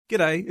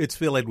G'day, it's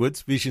Phil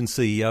Edwards, Vision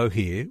CEO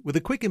here, with a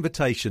quick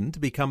invitation to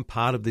become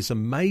part of this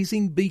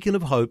amazing beacon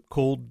of hope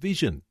called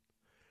Vision.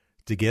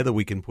 Together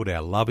we can put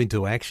our love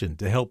into action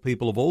to help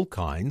people of all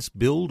kinds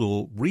build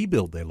or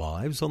rebuild their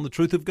lives on the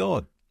truth of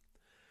God.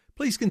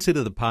 Please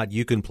consider the part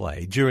you can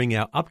play during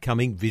our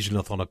upcoming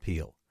Visionathon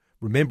appeal,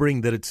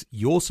 remembering that it's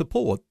your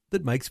support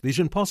that makes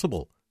Vision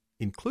possible,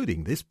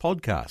 including this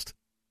podcast.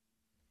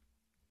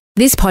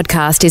 This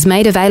podcast is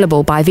made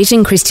available by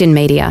Vision Christian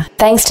Media,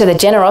 thanks to the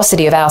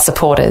generosity of our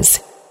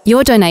supporters.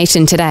 Your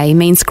donation today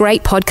means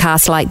great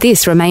podcasts like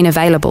this remain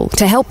available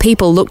to help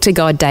people look to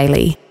God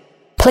daily.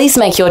 Please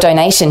make your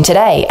donation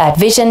today at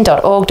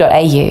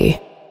vision.org.au.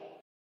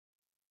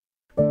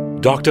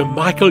 Dr.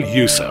 Michael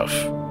Youssef.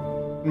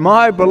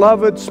 My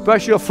beloved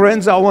special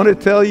friends, I want to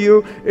tell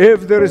you,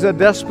 if there is a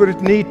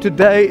desperate need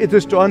today, it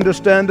is to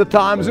understand the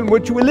times in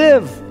which we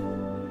live.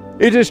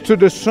 It is to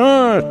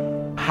discern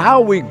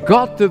how we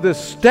got to this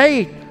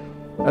state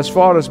as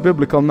far as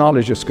biblical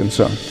knowledge is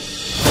concerned.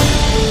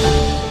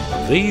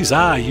 These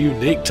are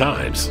unique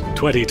times.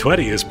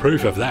 2020 is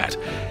proof of that.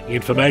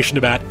 Information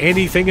about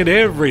anything and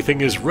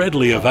everything is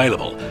readily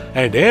available,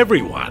 and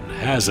everyone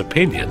has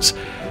opinions.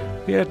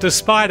 Yet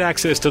despite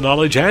access to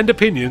knowledge and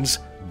opinions,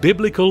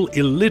 biblical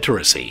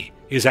illiteracy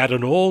is at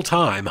an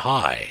all-time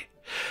high.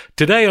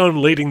 Today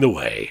on Leading the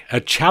Way,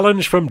 a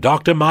challenge from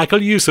Dr.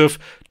 Michael Youssef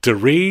to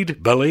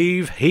read,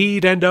 believe,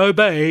 heed and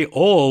obey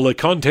all the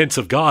contents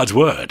of God's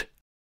Word.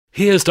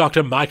 Here's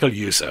Dr. Michael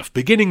Youssef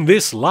beginning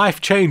this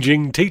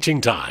life-changing teaching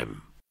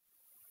time.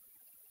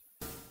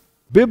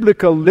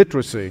 Biblical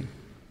literacy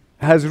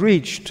has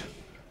reached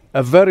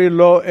a very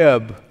low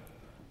ebb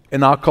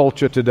in our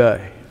culture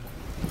today.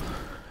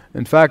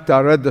 In fact,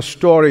 I read the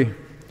story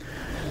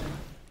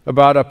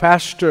about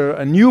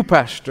a new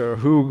pastor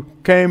who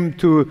came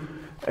to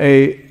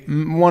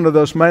one of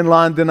those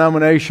mainline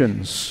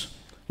denominations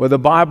where the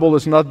Bible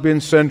has not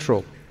been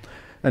central.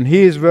 And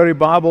he is very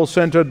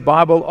Bible-centered,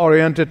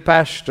 Bible-oriented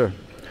pastor.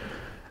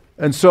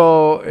 And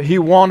so he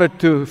wanted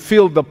to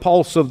feel the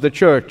pulse of the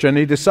church, and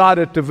he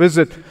decided to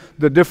visit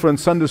the different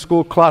Sunday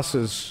school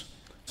classes.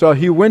 So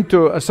he went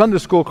to a Sunday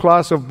school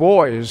class of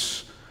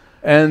boys,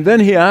 and then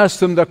he asked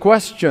them the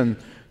question,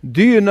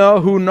 "Do you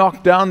know who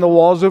knocked down the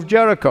walls of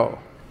Jericho?"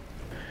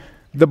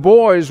 The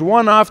boys,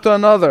 one after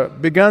another,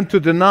 began to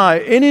deny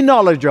any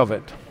knowledge of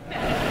it.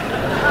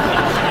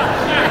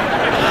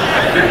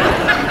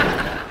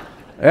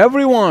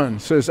 Everyone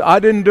says, "I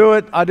didn't do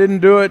it, I didn't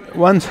do it."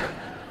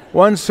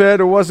 One said,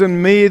 "It wasn't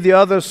me." The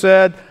other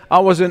said, "I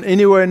wasn't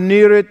anywhere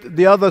near it."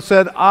 The other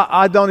said,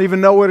 I don't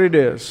even know where it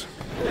is."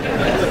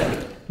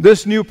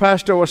 This new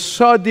pastor was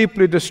so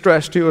deeply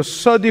distressed. He was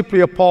so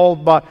deeply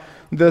appalled by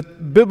the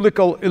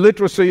biblical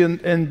illiteracy,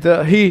 and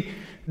he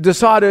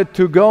decided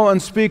to go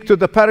and speak to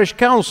the parish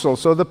council.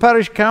 So the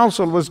parish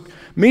council was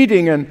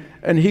meeting,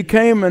 and he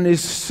came and he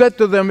said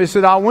to them, he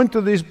said, "I went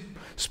to these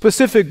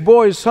specific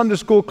boys' Sunday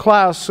school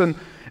class, and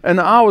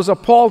I was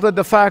appalled at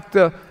the fact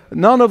that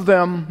none of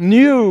them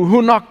knew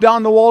who knocked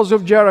down the walls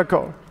of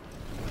Jericho."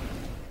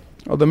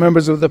 Well, the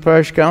members of the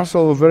parish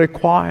council were very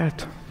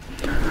quiet.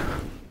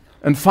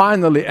 And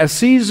finally, a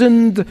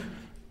seasoned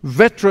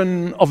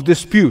veteran of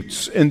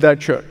disputes in that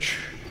church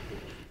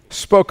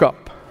spoke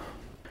up.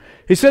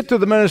 He said to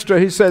the minister,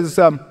 he says,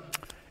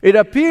 "It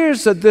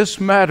appears that this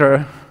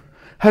matter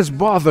has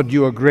bothered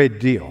you a great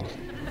deal.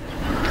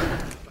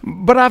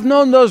 But I've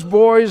known those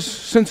boys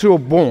since they were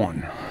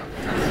born.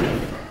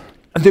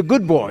 And they're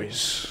good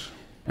boys.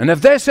 And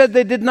if they said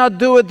they did not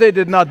do it, they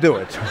did not do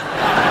it.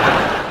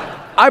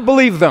 I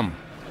believe them.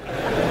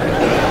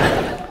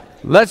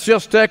 Let's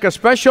just take a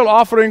special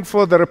offering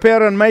for the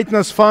repair and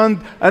maintenance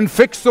fund and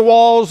fix the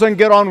walls and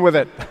get on with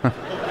it."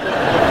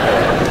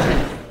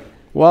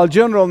 While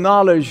general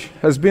knowledge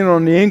has been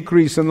on the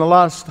increase in the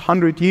last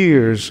 100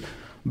 years,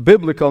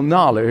 biblical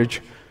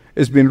knowledge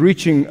has been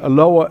reaching a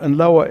lower and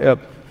lower ebb.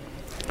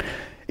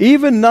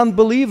 Even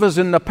non-believers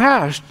in the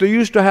past, they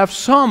used to have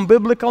some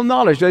biblical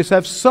knowledge. They used to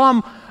have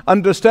some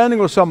understanding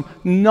or some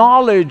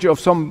knowledge of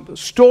some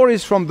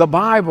stories from the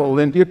Bible,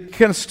 and you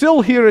can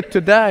still hear it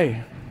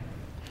today.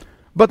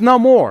 But no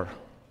more.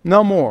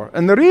 No more.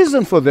 And the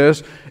reason for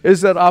this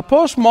is that our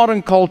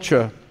postmodern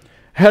culture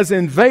has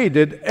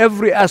invaded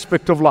every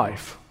aspect of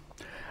life.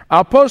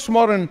 Our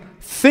postmodern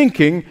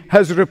thinking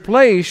has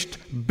replaced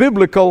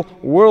biblical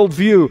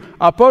worldview.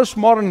 Our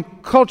postmodern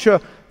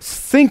culture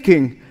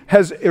thinking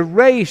has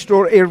erased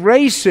or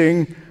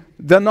erasing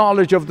the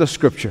knowledge of the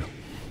Scripture.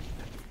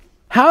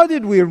 How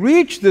did we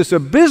reach this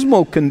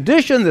abysmal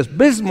condition, this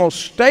abysmal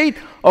state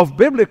of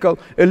biblical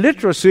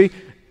illiteracy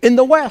in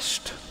the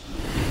West?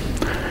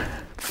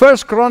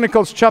 1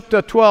 Chronicles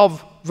chapter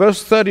 12,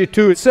 verse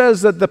 32, it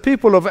says that the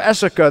people of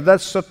Issachar,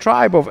 that's the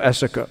tribe of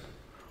Issachar,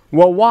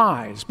 were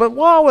wise. But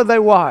why were they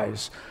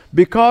wise?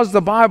 Because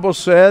the Bible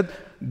said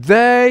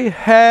they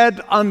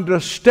had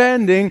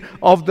understanding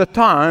of the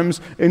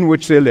times in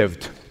which they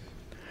lived.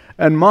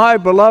 And my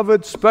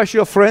beloved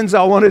special friends,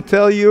 I want to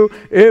tell you,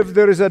 if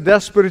there is a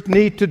desperate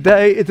need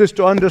today, it is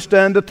to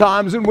understand the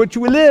times in which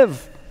we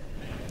live.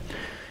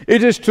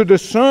 It is to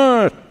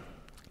discern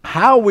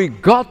how we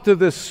got to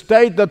this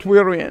state that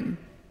we're in.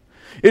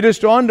 It is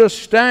to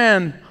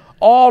understand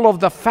all of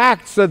the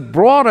facts that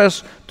brought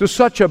us to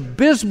such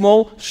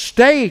abysmal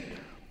state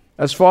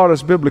as far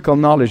as biblical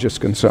knowledge is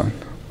concerned.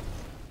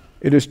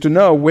 It is to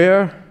know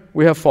where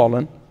we have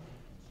fallen,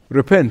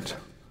 repent,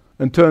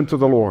 and turn to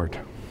the Lord.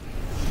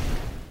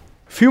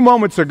 A few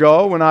moments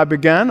ago, when I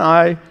began,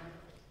 I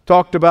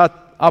talked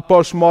about our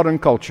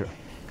postmodern culture.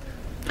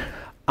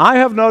 I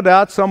have no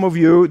doubt some of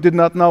you did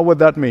not know what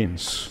that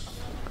means,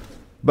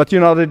 but you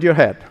nodded your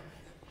head.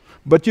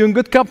 But you're in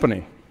good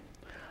company.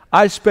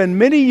 I spent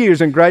many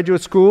years in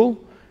graduate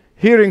school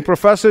hearing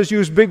professors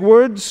use big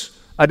words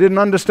I didn't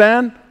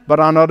understand, but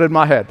I nodded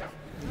my head.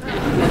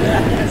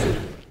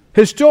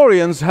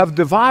 Historians have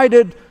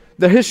divided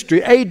the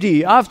history, AD,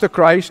 after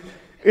Christ,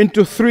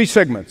 into three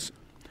segments.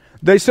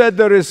 They said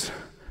there is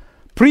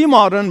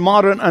pre-modern,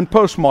 modern, and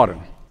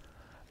postmodern.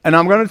 And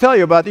I'm going to tell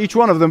you about each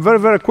one of them very,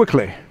 very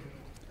quickly.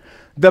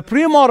 The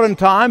pre-modern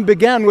time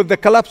began with the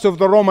collapse of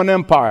the Roman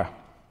Empire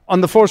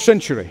on the 4th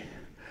century,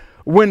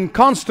 when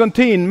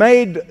Constantine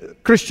made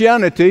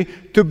Christianity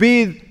to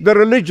be the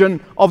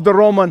religion of the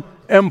Roman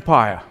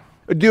Empire,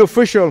 the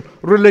official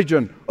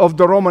religion of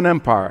the Roman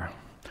Empire.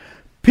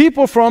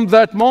 People from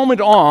that moment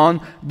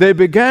on, they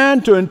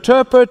began to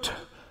interpret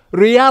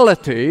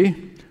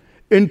reality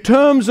in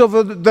terms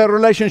of their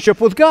relationship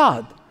with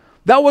God.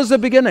 That was the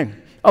beginning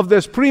of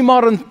this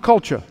pre-modern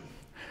culture.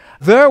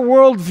 Their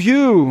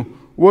worldview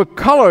were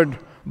colored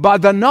by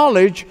the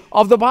knowledge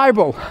of the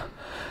Bible.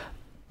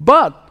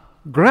 But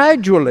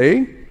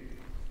gradually,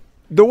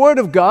 the Word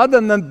of God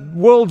and the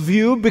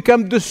worldview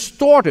became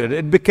distorted.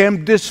 It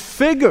became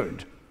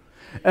disfigured.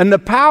 And the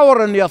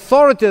power and the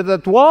authority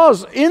that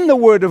was in the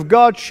Word of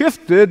God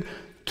shifted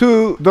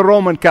to the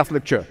Roman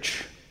Catholic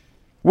Church,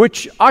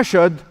 which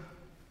ushered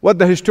what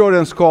the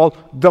historians call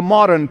the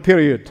modern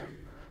period,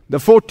 the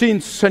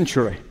 14th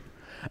century.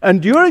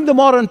 And during the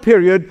modern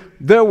period,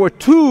 there were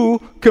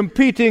two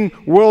competing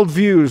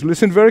worldviews.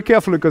 Listen very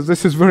carefully, because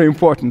this is very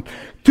important.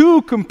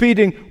 Two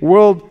competing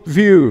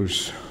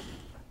worldviews.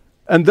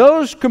 And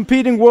those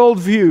competing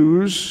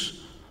worldviews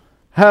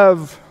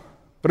have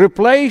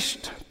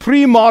replaced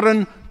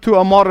pre-modern to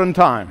a modern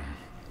time.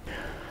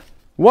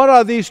 What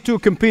are these two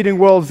competing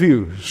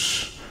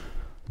worldviews?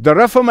 The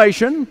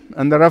Reformation,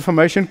 and the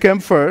Reformation came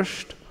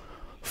first,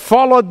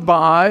 followed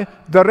by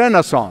the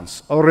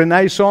Renaissance, or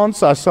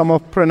Renaissance, as some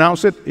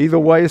pronounce it. Either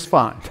way is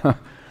fine.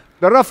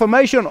 The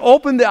Reformation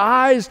opened the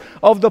eyes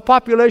of the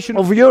population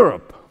of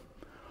Europe.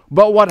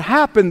 But what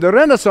happened, the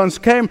Renaissance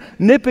came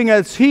nipping at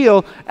its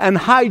heel and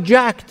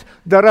hijacked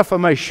the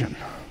Reformation.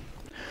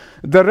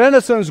 The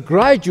Renaissance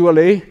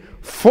gradually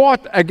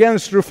fought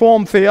against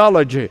Reformed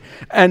theology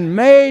and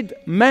made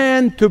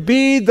man to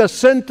be the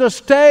center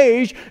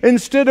stage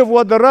instead of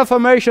what the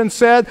Reformation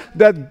said,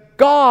 that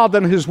God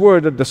and His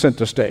Word at the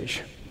center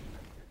stage.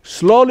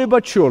 Slowly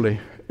but surely,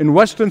 in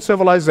Western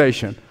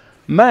civilization,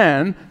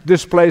 man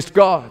displaced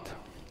God.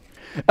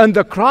 And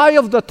the cry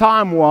of the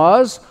time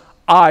was,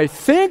 I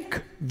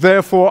think,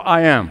 therefore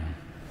I am.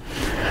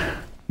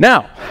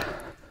 Now,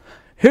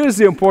 here's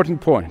the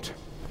important point.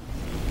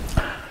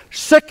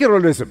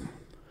 Secularism,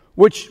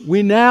 which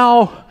we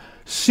now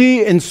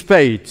see in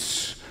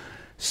spades,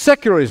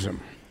 secularism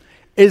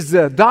is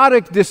the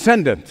direct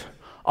descendant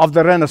of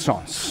the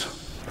Renaissance.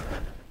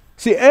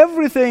 See,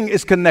 everything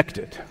is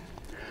connected.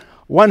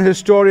 One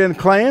historian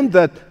claimed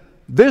that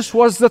this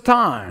was the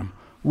time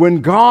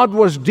when God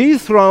was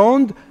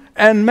dethroned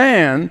and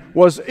man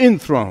was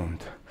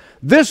enthroned.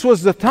 This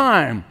was the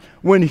time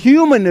when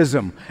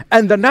humanism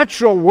and the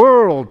natural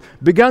world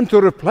began to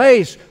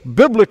replace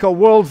biblical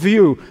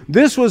worldview.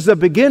 This was the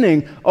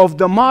beginning of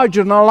the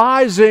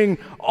marginalizing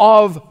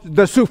of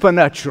the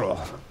supernatural.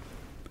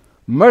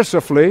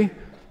 Mercifully,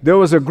 there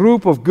was a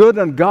group of good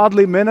and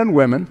godly men and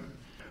women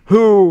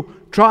who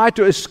tried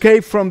to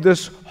escape from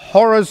this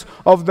horrors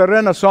of the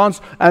Renaissance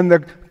and the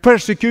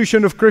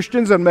persecution of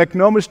Christians, and make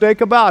no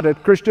mistake about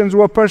it, Christians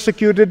were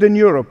persecuted in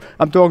Europe.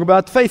 I'm talking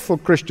about faithful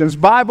Christians,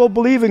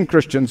 Bible-believing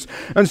Christians.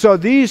 And so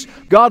these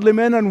godly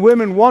men and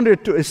women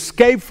wanted to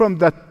escape from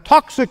the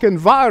toxic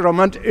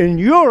environment in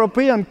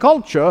European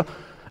culture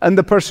and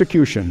the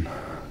persecution.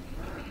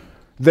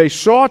 They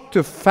sought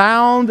to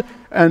found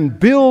and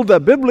build a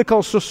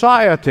biblical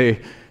society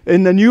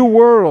in the New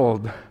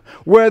World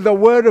where the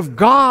Word of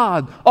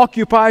God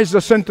occupies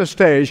the center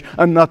stage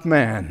and not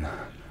man.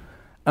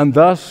 And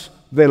thus,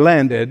 they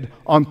landed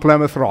on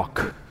Plymouth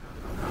Rock.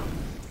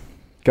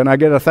 Can I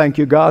get a thank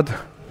you, God?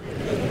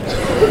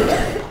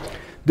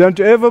 Don't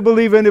you ever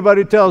believe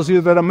anybody tells you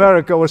that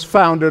America was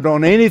founded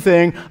on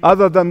anything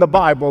other than the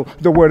Bible,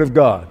 the Word of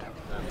God.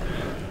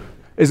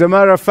 As a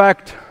matter of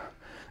fact,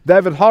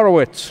 David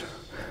Horowitz,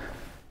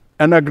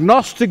 an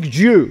agnostic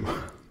Jew,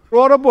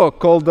 wrote a book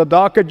called The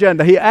Dark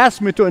Agenda. He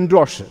asked me to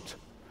endorse it.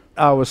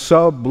 I was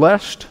so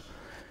blessed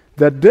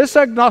that this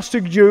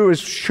agnostic Jew is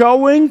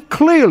showing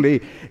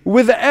clearly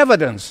with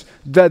evidence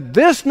that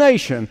this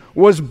nation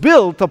was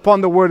built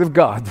upon the Word of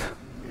God.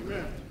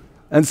 Amen.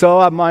 And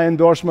so my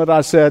endorsement,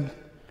 I said,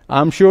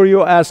 I'm sure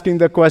you're asking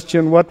the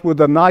question, what would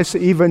a nice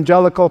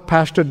evangelical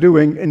pastor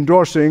doing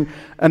endorsing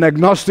an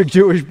agnostic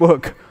Jewish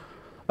book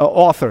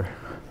author?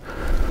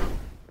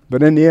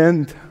 But in the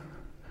end,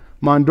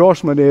 my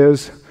endorsement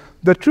is,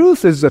 the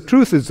truth is the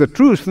truth is the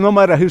truth, no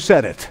matter who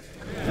said it.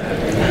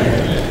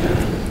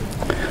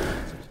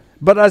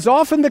 But as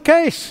often the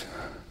case,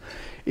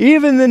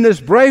 even in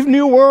this brave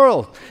new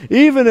world,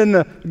 even in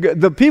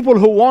the people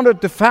who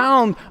wanted to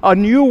found a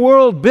new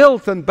world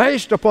built and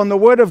based upon the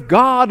Word of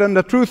God and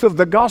the truth of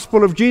the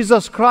gospel of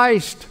Jesus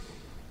Christ,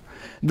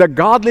 the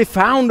godly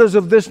founders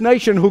of this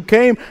nation who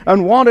came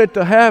and wanted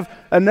to have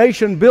a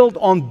nation built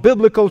on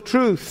biblical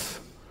truth.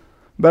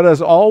 But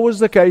as always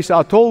the case,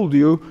 I told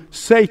you,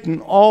 Satan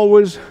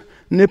always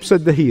nips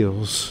at the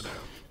heels.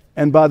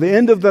 And by the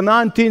end of the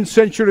 19th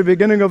century,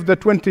 beginning of the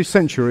 20th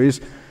centuries,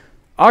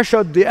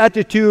 ushered the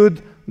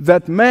attitude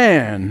that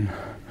man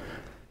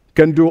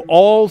can do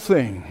all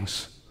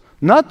things,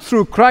 not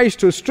through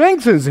Christ who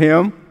strengthens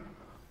him,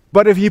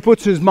 but if he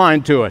puts his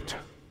mind to it.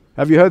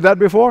 Have you heard that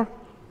before?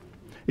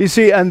 You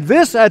see, and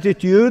this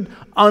attitude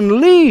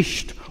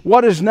unleashed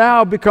what is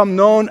now become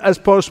known as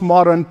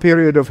postmodern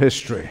period of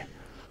history,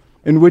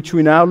 in which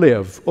we now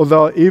live.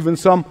 Although even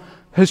some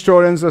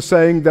historians are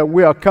saying that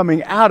we are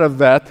coming out of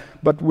that,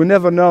 but we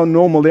never know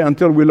normally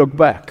until we look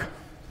back.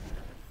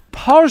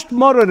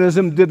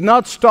 Postmodernism did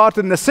not start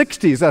in the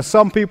 60s, as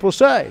some people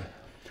say.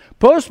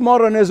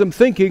 Postmodernism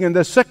thinking and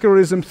the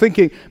secularism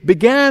thinking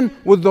began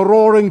with the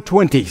Roaring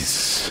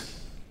 '20s.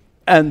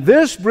 And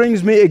this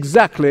brings me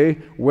exactly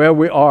where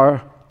we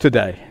are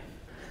today.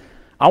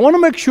 I want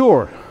to make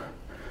sure,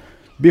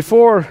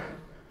 before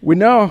we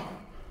know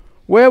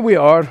where we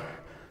are,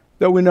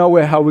 that we know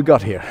how we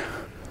got here.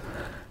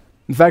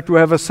 In fact, we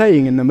have a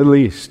saying in the Middle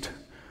East,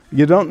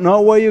 you don't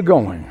know where you're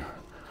going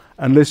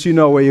unless you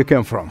know where you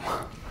came from.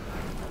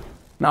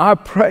 Now I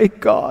pray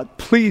God,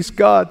 please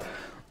God,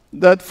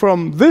 that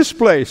from this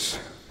place,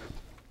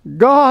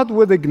 God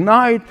would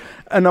ignite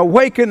an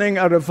awakening,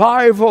 a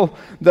revival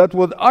that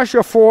would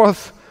usher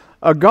forth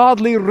a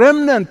godly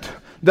remnant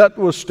that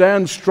will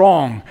stand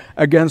strong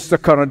against the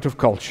current of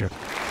culture.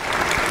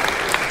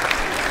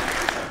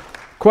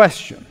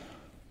 Question: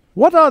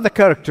 what are the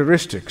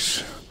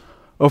characteristics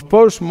of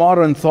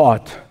postmodern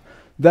thought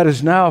that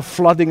is now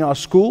flooding our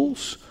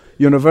schools,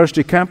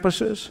 university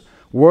campuses,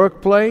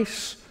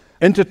 workplace,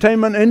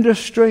 entertainment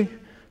industry,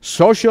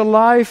 social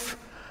life,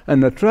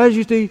 and the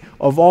tragedy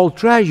of all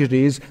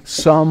tragedies,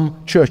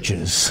 some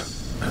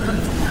churches?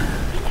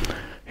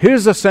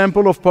 Here's a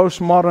sample of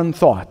postmodern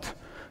thought,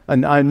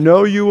 and I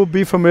know you will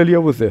be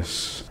familiar with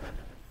this.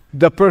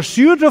 The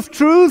pursuit of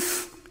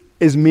truth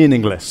is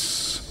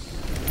meaningless.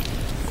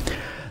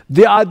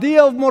 The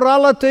idea of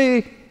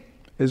morality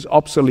is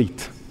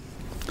obsolete.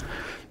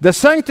 The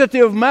sanctity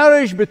of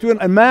marriage between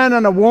a man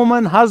and a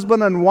woman,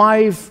 husband and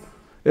wife,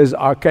 is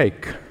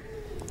archaic.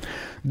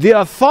 The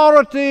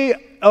authority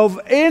of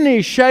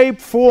any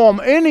shape, form,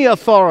 any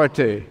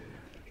authority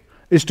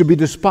is to be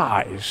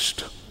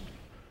despised.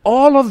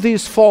 All of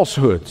these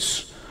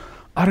falsehoods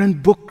are in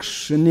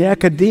books, in the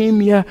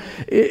academia,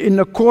 in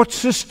the court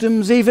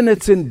systems, even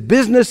it's in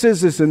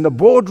businesses, it's in the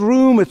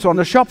boardroom, it's on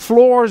the shop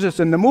floors, it's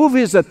in the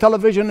movies, the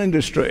television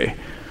industry.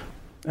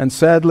 And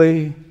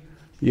sadly,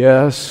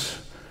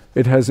 yes,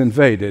 it has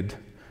invaded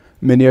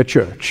many a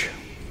church.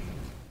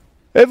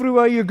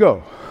 Everywhere you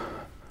go,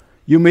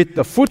 you meet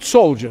the foot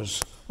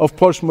soldiers of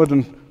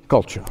postmodern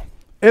culture.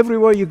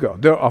 Everywhere you go,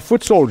 there are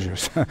foot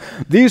soldiers.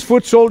 These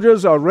foot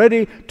soldiers are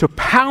ready to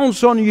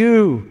pounce on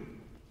you,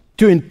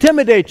 to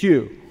intimidate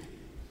you,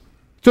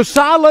 to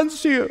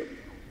silence you,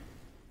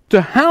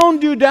 to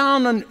hound you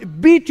down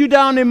and beat you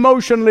down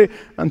emotionally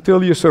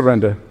until you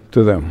surrender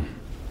to them.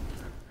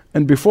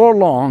 And before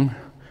long,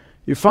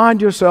 you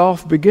find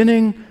yourself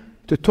beginning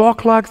to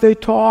talk like they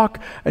talk,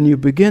 and you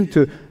begin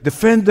to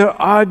defend their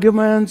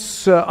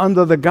arguments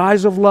under the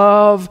guise of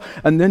love,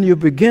 and then you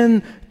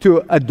begin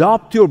to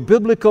adopt your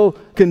biblical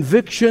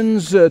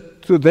convictions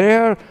to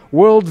their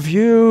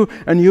worldview,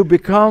 and you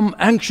become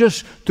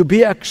anxious to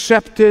be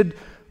accepted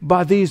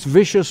by these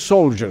vicious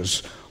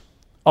soldiers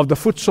of the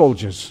foot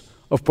soldiers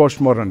of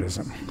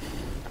postmodernism.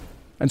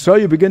 And so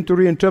you begin to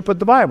reinterpret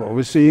the Bible.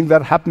 We're seeing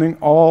that happening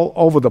all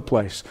over the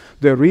place.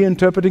 They're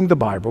reinterpreting the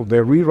Bible,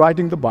 they're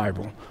rewriting the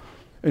Bible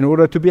in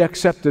order to be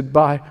accepted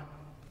by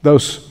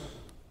those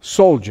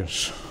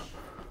soldiers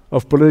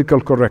of political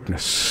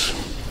correctness.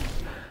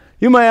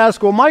 You may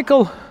ask, well,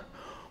 Michael,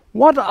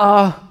 what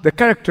are the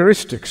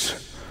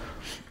characteristics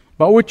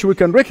by which we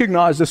can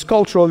recognize this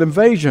cultural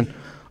invasion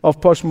of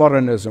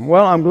postmodernism?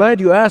 Well, I'm glad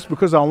you asked,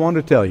 because I want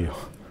to tell you.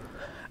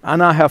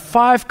 And I have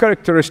 5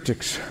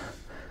 characteristics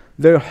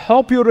that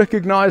help you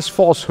recognize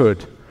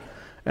falsehood.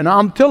 And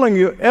I'm telling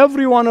you,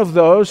 every one of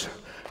those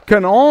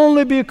can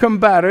only be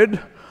combated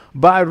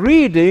by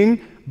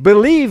reading,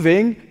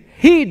 believing,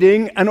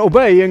 heeding, and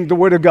obeying the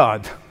Word of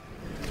God.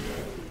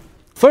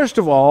 First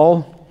of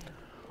all,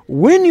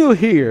 when you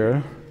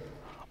hear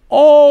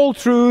all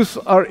truths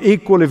are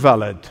equally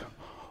valid,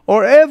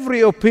 or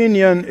every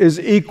opinion is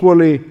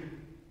equally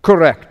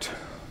correct,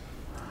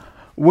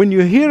 when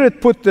you hear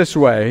it put this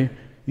way,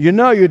 you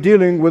know you're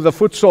dealing with a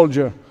foot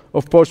soldier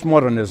of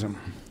postmodernism.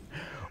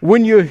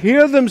 When you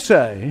hear them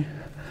say,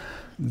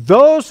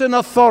 those in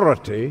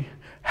authority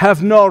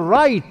have no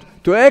right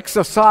to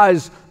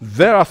exercise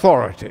their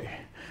authority,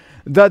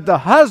 that the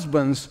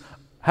husbands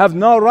have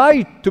no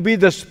right to be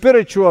the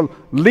spiritual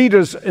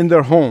leaders in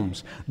their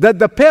homes, that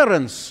the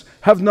parents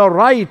have no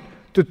right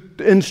to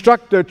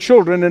instruct their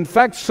children. In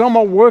fact, some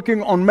are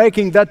working on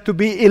making that to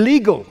be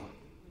illegal.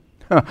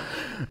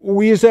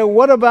 We say,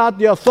 what about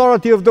the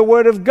authority of the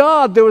Word of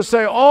God? They will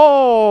say,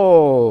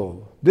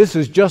 oh, this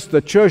is just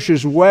the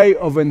church's way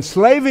of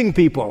enslaving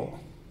people.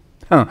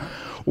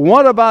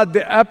 What about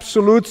the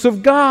absolutes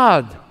of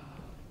God?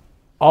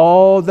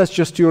 Oh, that's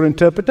just your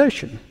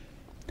interpretation.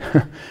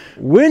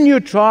 When you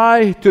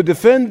try to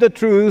defend the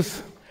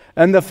truth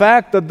and the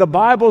fact that the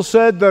Bible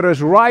said there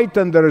is right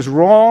and there is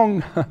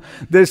wrong,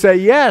 they say,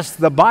 yes,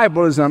 the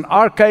Bible is an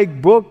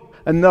archaic book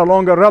and no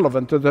longer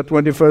relevant to the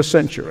 21st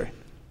century.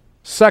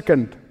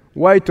 Second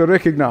way to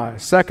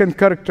recognize, second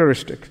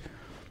characteristic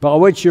by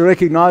which you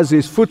recognize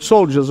these foot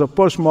soldiers of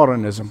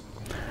postmodernism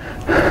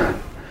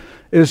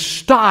is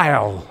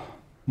style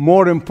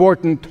more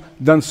important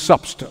than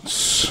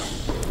substance.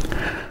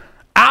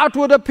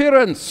 Outward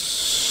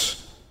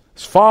appearance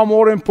is far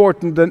more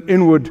important than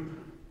inward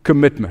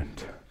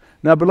commitment.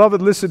 Now,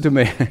 beloved, listen to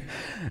me.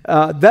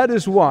 That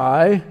is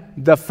why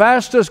the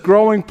fastest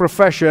growing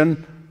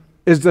profession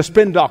is the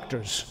spin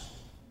doctors.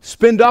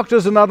 Spin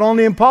doctors are not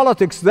only in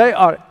politics, they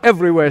are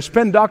everywhere.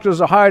 Spin doctors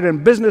are hired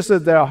in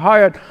businesses, they are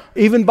hired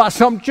even by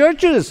some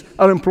churches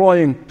are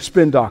employing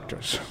spin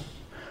doctors.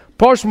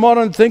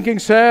 Postmodern thinking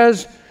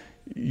says,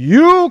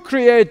 you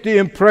create the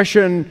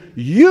impression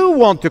you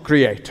want to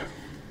create.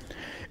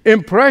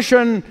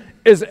 Impression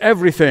is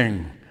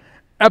everything.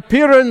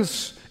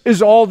 Appearance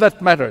is all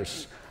that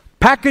matters.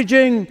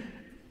 Packaging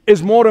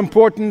is more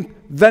important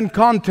than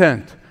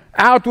content.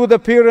 Outward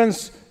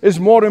appearance is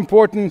more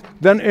important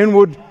than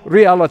inward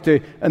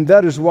reality. And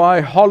that is why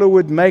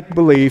Hollywood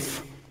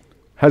make-believe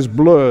has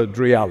blurred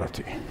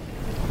reality.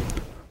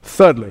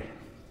 Thirdly,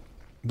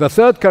 the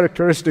third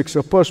characteristic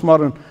of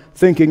postmodern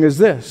thinking is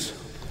this.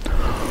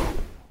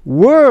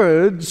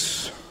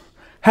 Words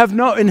have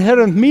no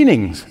inherent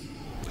meanings.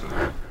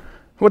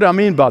 What do I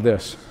mean by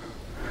this?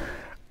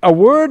 A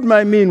word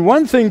may mean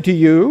one thing to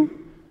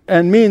you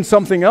and mean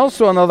something else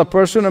to another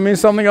person and mean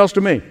something else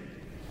to me.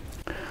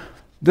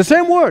 The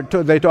same word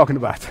they're talking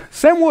about.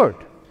 Same word.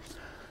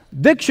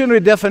 Dictionary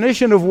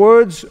definition of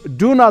words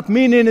do not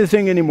mean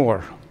anything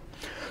anymore.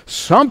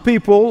 Some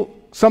people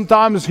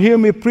sometimes hear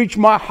me preach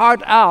my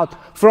heart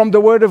out from the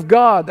Word of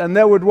God, and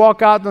they would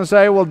walk out and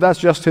say, well, that's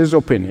just his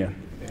opinion.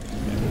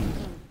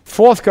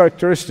 Fourth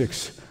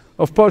characteristics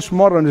of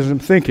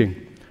postmodernism thinking,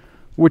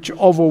 which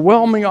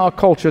overwhelming our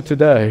culture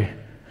today,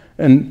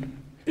 and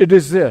it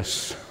is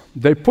this.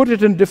 They put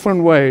it in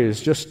different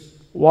ways. Just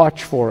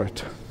watch for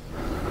it.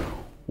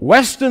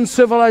 Western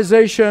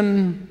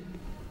civilization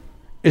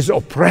is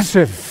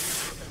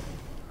oppressive.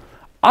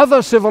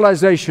 Other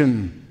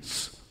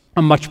civilizations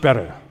are much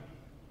better.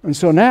 And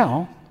so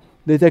now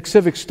they take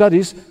civic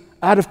studies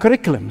out of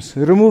curriculums,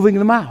 removing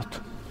them out.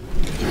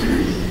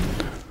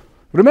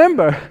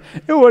 Remember,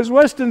 it was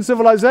Western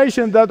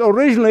civilization that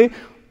originally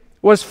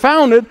was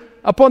founded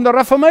upon the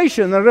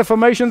Reformation and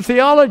Reformation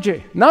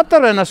theology, not the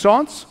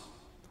Renaissance.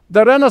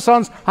 The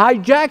Renaissance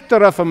hijacked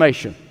the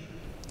Reformation.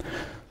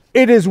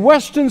 It is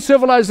Western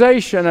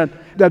civilization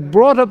that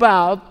brought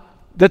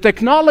about the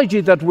technology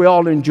that we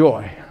all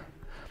enjoy,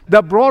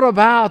 that brought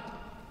about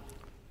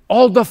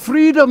all the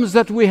freedoms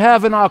that we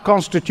have in our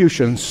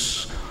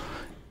constitutions.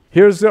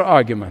 Here's their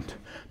argument.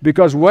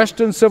 Because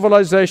Western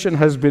civilization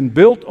has been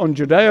built on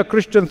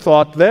Judeo-Christian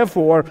thought,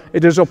 therefore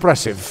it is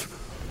oppressive.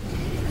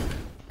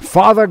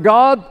 Father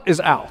God is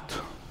out.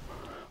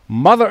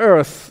 Mother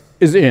Earth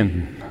is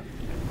in.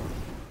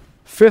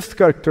 Fifth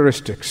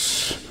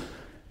characteristics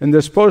in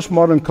this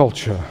postmodern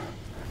culture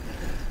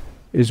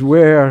is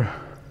where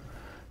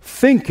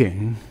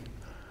thinking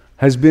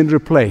has been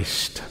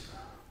replaced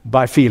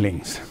by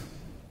feelings.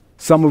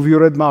 Some of you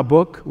read my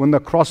book, When the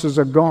Crosses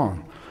Are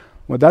Gone.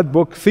 Well, that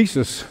book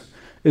thesis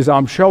is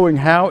I'm showing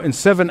how in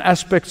 7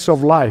 aspects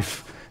of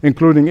life,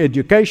 including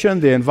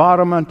education, the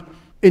environment,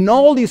 in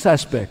all these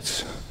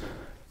aspects,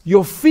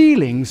 your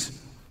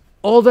feelings,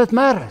 all that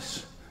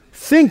matters.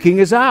 Thinking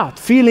is out,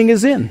 feeling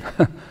is in.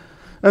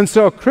 And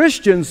so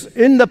Christians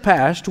in the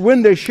past,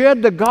 when they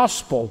shared the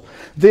gospel,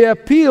 they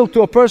appealed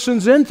to a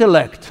person's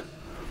intellect.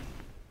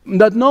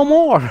 That no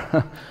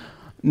more.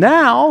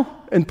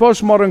 Now, in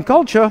postmodern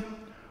culture,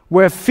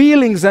 where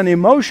feelings and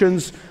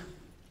emotions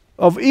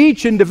of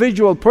each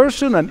individual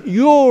person and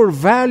your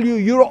value,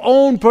 your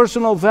own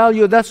personal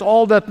value, that's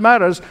all that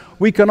matters.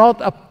 We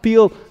cannot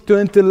appeal to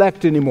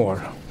intellect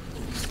anymore.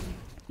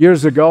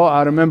 Years ago,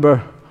 I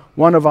remember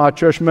one of our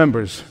church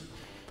members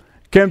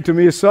came to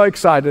me so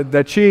excited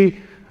that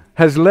she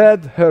has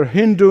led her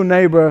Hindu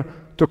neighbor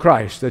to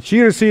Christ, that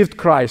she received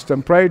Christ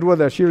and prayed with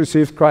her. She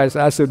received Christ.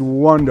 I said,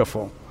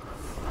 wonderful.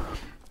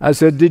 I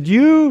said, did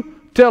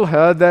you tell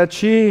her that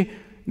she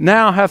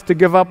now have to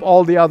give up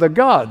all the other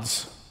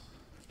gods?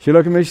 She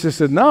looked at me, she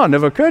said, no, it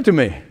never occurred to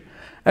me.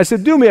 I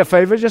said, do me a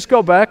favor, just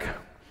go back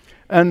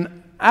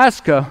and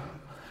ask her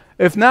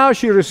if now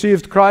she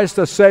received Christ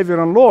as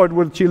Savior and Lord,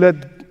 would she let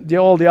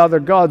all the other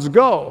gods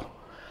go?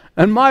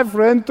 And my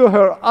friend, to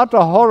her utter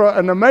horror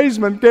and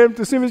amazement, came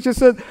to see me. She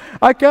said,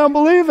 I can't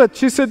believe it.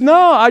 She said, no,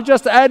 I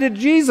just added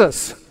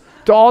Jesus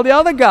to all the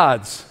other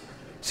gods.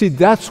 See,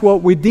 that's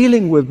what we're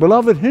dealing with.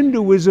 Beloved,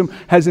 Hinduism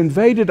has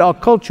invaded our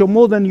culture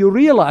more than you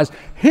realize.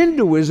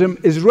 Hinduism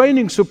is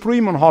reigning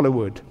supreme in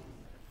Hollywood.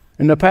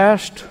 In the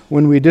past,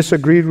 when we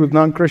disagreed with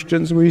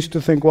non-Christians, we used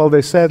to think, well,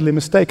 they're sadly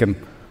mistaken.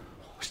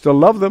 We still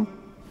love them.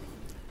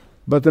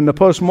 But in the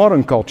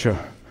postmodern culture,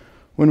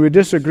 when we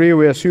disagree,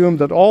 we assume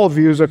that all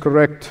views are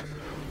correct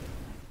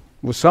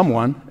with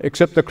someone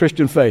except the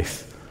Christian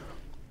faith.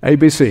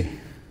 ABC.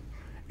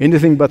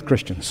 Anything but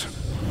Christians.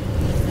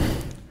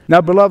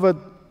 Now, beloved,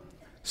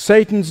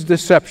 Satan's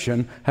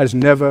deception has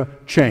never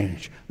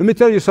changed. Let me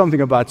tell you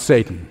something about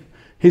Satan.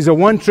 He's a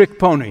one-trick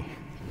pony.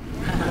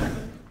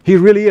 He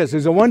really is.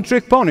 He's a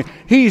one-trick pony.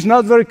 He's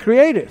not very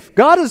creative.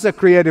 God is a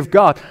creative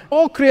God.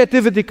 All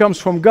creativity comes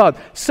from God.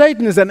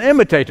 Satan is an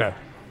imitator.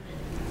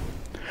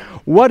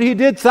 What he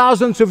did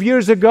thousands of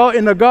years ago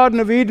in the Garden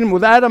of Eden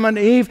with Adam and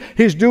Eve,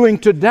 he's doing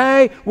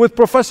today with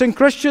professing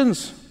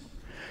Christians.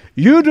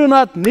 You do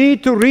not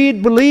need to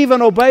read, believe,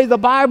 and obey the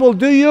Bible,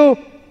 do you?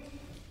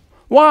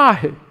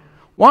 Why?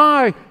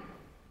 Why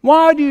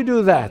do you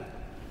do that?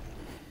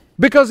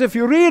 Because if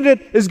you read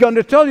it, it's going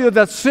to tell you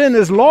that sin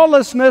is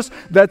lawlessness,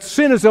 that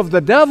sin is of the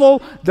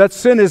devil, that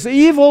sin is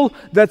evil,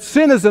 that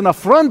sin is an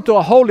affront to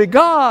a holy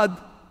God.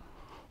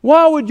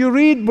 Why would you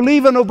read,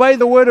 believe, and obey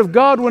the Word of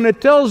God when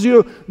it tells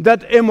you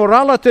that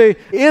immorality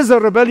is a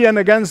rebellion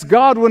against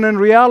God, when in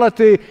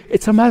reality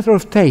it's a matter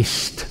of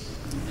taste?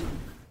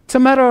 It's a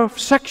matter of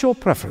sexual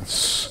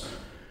preference.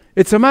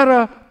 It's a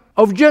matter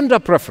of gender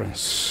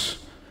preference.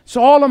 It's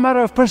all a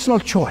matter of personal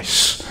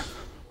choice.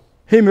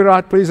 Hear me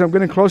right, please. I'm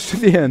getting close to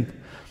the end.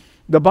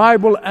 The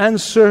Bible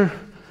answer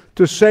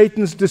to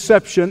Satan's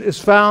deception is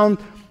found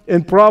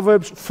in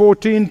Proverbs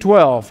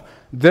 14:12.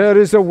 There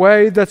is a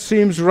way that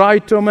seems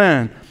right to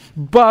man,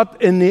 but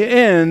in the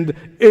end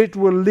it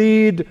will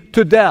lead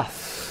to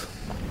death.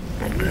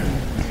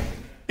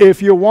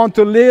 If you want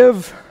to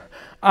live,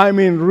 I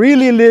mean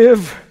really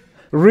live,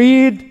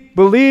 read,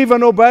 believe,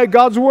 and obey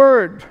God's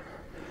Word.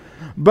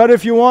 But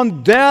if you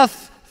want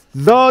death,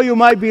 though you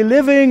might be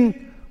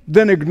living,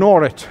 then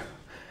ignore it.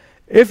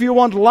 If you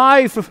want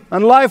life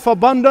and life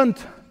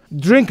abundant,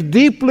 drink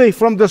deeply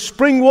from the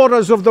spring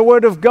waters of the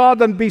Word of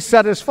God and be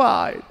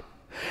satisfied.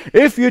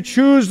 If you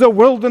choose the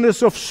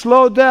wilderness of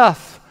slow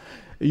death,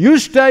 you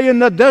stay in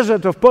the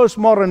desert of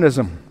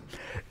postmodernism.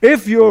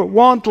 If you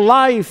want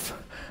life,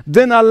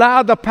 then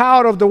allow the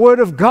power of the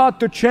Word of God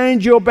to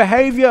change your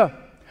behavior.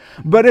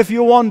 But if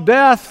you want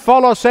death,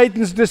 follow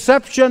Satan's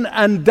deception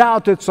and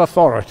doubt its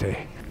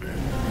authority.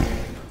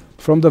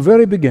 From the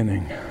very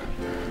beginning,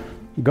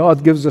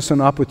 God gives us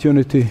an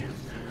opportunity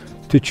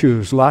to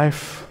choose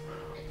life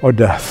or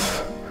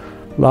death.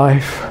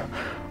 Life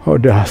or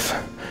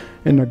death.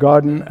 In the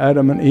garden,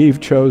 Adam and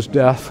Eve chose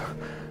death,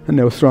 and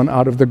they were thrown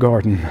out of the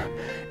garden.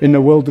 In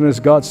the wilderness,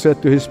 God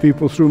said to His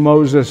people through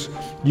Moses,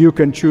 you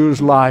can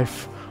choose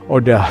life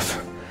or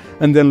death.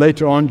 And then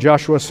later on,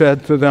 Joshua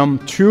said to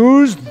them,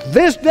 choose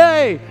this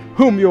day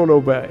whom you'll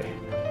obey.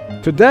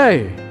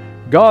 Today,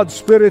 God's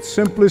Spirit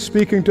simply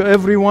speaking to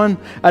everyone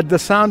at the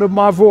sound of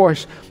my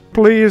voice.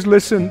 Please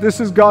listen.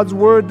 This is God's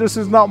Word. This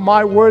is not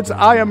my words.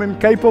 I am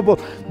incapable.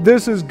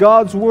 This is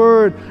God's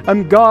Word.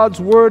 And God's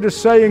Word is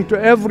saying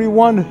to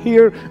everyone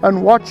here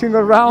and watching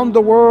around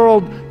the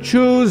world,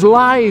 choose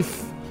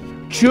life.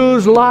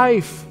 Choose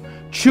life.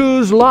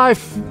 Choose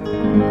life.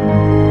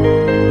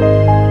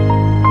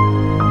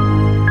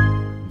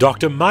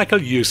 Dr.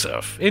 Michael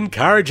Youssef,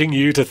 encouraging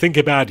you to think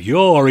about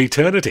your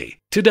eternity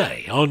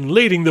today on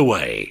Leading the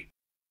Way.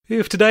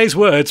 If today's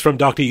words from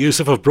Dr.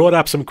 Youssef have brought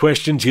up some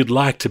questions you'd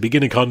like to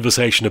begin a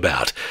conversation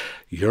about,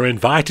 you're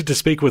invited to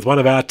speak with one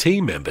of our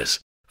team members.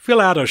 Fill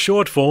out a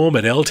short form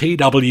at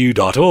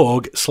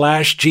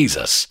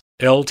ltw.org/Jesus.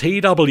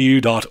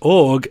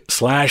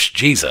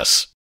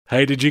 ltw.org/Jesus.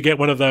 Hey, did you get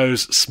one of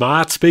those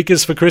smart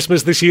speakers for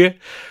Christmas this year?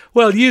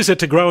 Well, use it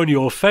to grow in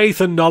your faith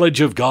and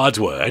knowledge of God's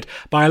Word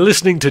by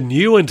listening to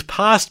new and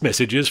past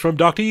messages from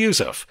Dr.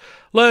 Youssef.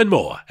 Learn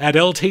more at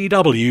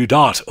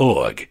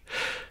ltw.org.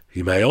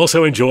 You may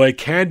also enjoy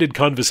candid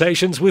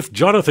conversations with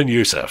Jonathan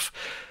Youssef.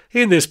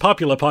 In this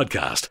popular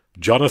podcast,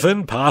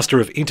 Jonathan, pastor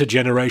of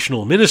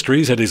intergenerational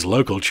ministries at his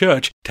local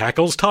church,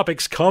 tackles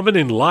topics common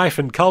in life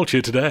and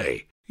culture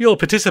today. You'll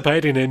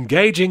participate in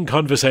engaging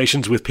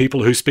conversations with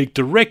people who speak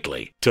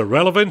directly to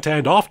relevant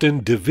and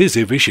often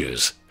divisive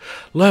issues.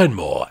 Learn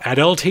more at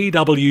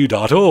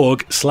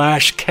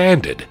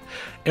ltw.org/candid.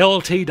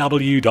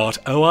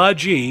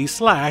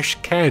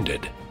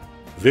 ltw.org/candid.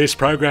 This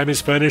program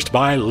is furnished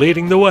by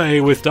Leading the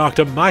Way with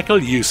Dr.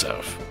 Michael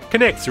Youssef.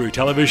 Connect through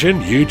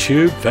television,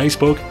 YouTube,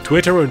 Facebook,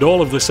 Twitter, and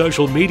all of the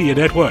social media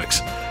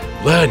networks.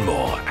 Learn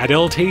more at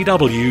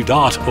ltw.org.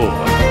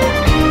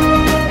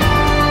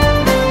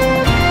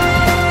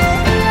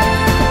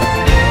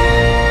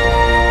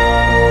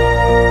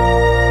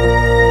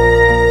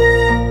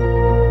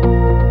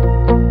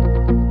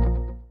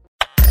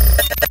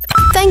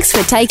 Thanks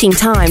for taking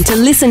time to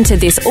listen to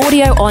this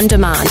audio on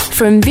demand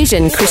from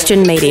Vision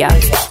Christian Media.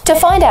 To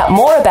find out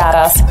more about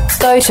us,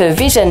 go to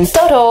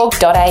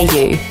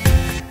vision.org.au.